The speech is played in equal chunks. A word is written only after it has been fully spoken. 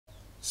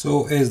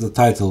So as the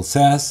title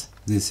says,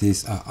 this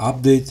is an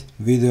update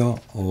video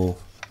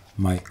of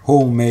my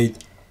homemade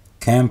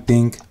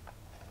camping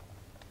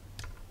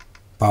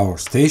power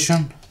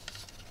station,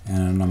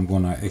 and I'm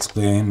gonna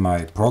explain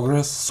my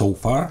progress so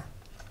far.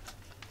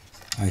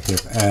 I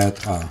have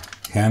added a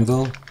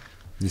handle.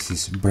 This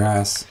is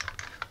brass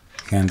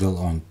handle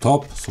on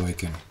top so I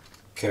can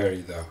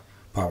carry the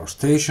power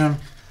station.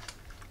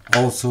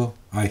 Also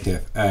I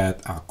have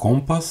added a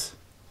compass.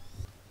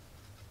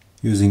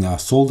 Using a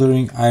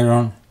soldering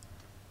iron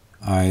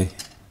I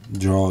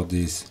draw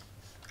these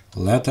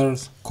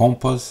letters,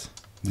 compass.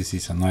 This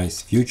is a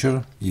nice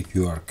feature if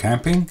you are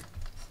camping.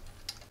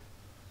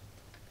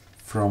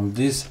 From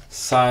this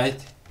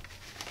side,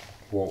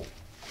 whoa,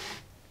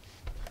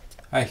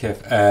 I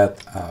have added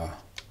a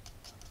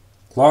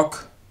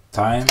clock,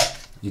 time,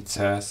 it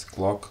says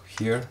clock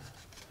here.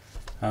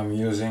 I'm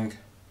using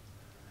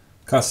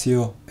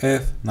Casio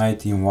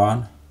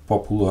F191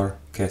 popular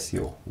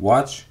Casio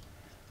watch,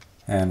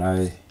 and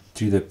I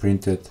 3D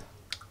printed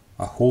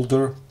a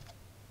holder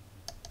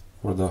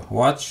for the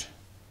watch.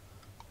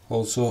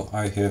 Also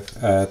I have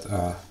added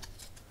a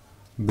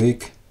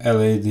big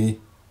LED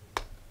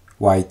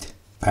white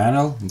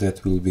panel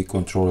that will be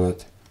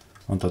controlled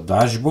on the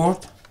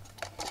dashboard.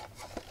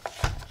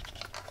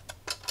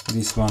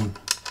 This one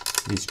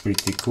is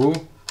pretty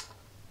cool.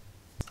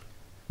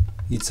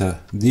 It's a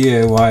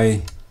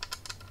DIY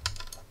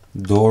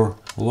door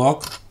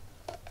lock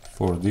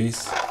for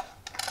this.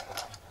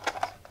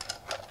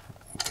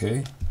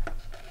 Okay,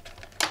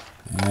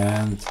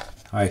 and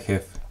I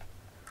have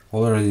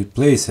already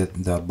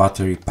placed the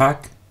battery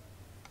pack.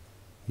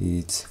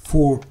 It's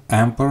 4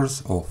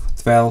 amperes of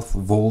 12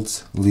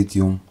 volts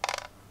lithium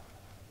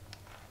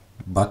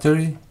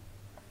battery,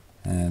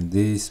 and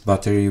this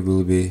battery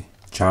will be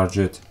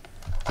charged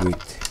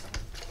with,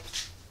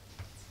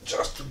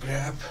 just to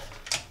grab,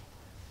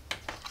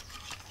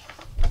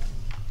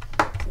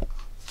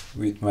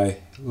 with my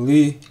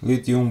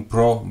Lithium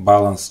Pro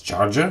balance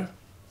charger.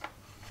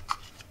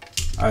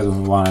 I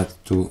don't want it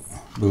to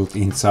build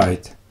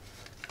inside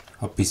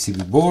a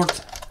PCB board,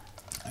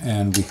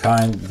 and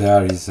behind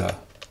there is a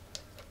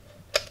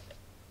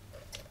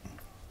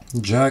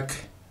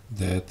jack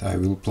that I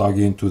will plug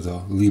into the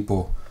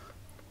lipo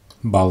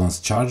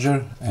balance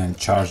charger and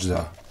charge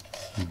the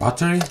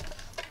battery.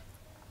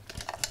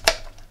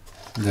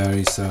 There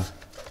is a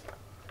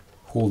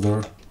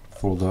holder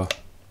for the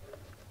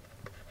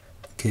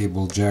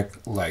cable jack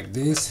like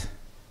this.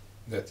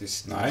 That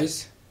is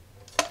nice.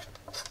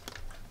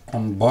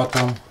 On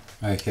bottom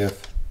I have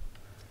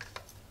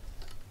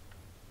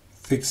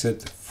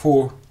fixed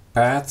 4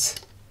 pads,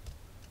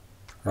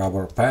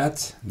 rubber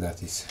pads.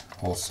 That is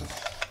also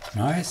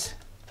nice.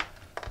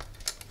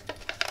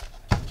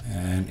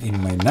 And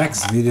in my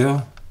next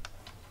video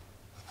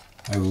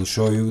I will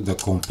show you the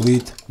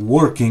complete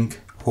working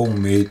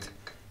homemade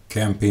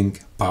camping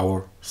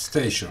power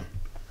station.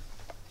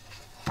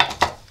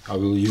 I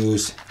will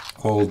use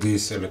all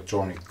these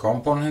electronic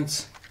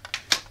components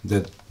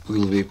that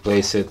will be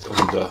placed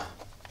on the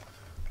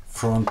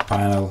front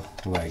panel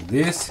like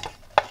this.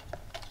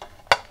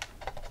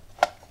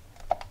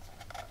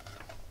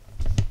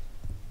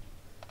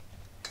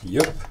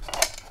 Yep,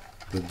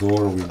 the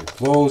door will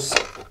close.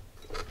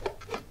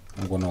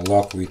 I'm gonna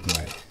lock with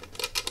my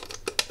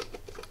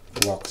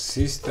lock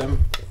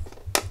system.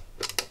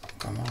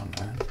 Come on,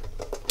 man,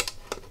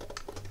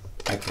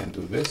 I can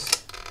do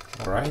this.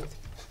 All right.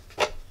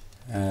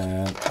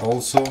 And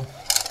also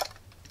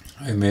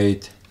I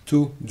made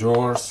 2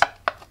 drawers,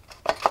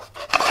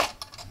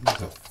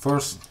 the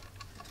first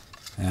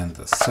and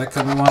the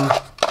second one.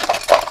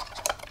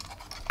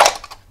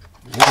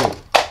 Whoa.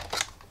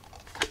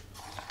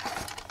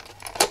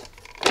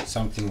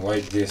 Something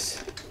like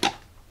this.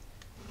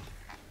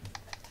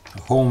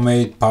 A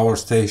homemade power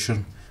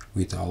station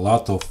with a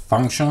lot of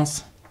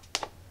functions,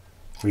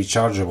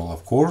 rechargeable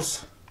of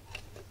course,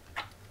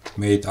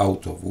 made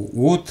out of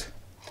wood,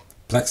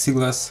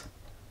 plexiglass,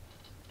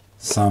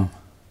 some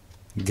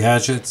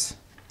gadgets,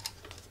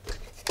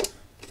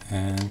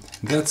 and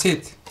that's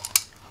it.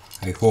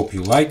 I hope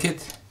you like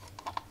it.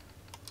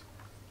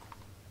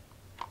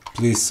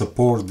 Please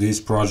support this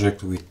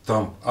project with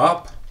thumb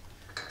up,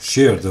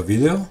 share the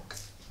video,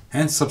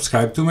 and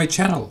subscribe to my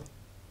channel.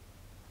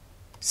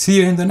 See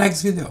you in the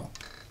next video.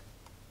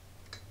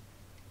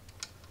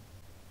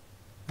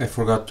 I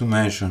forgot to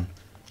mention,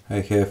 I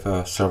have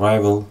a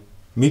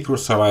micro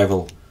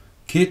survival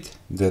kit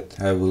that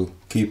I will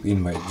keep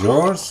in my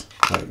drawers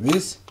like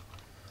this.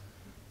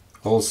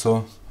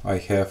 Also I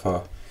have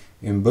a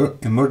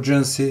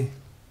emergency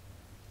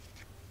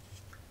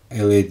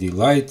LED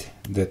light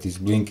that is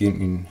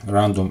blinking in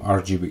random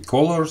RGB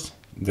colors,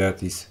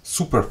 that is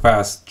super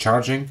fast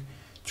charging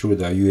through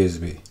the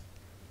USB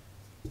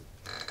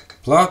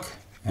plug,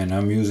 and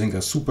I'm using a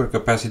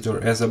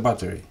supercapacitor as a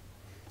battery.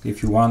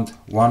 If you want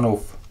one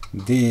of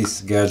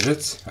these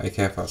gadgets, I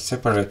have a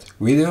separate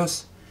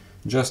videos.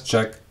 Just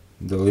check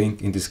the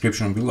link in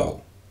description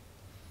below.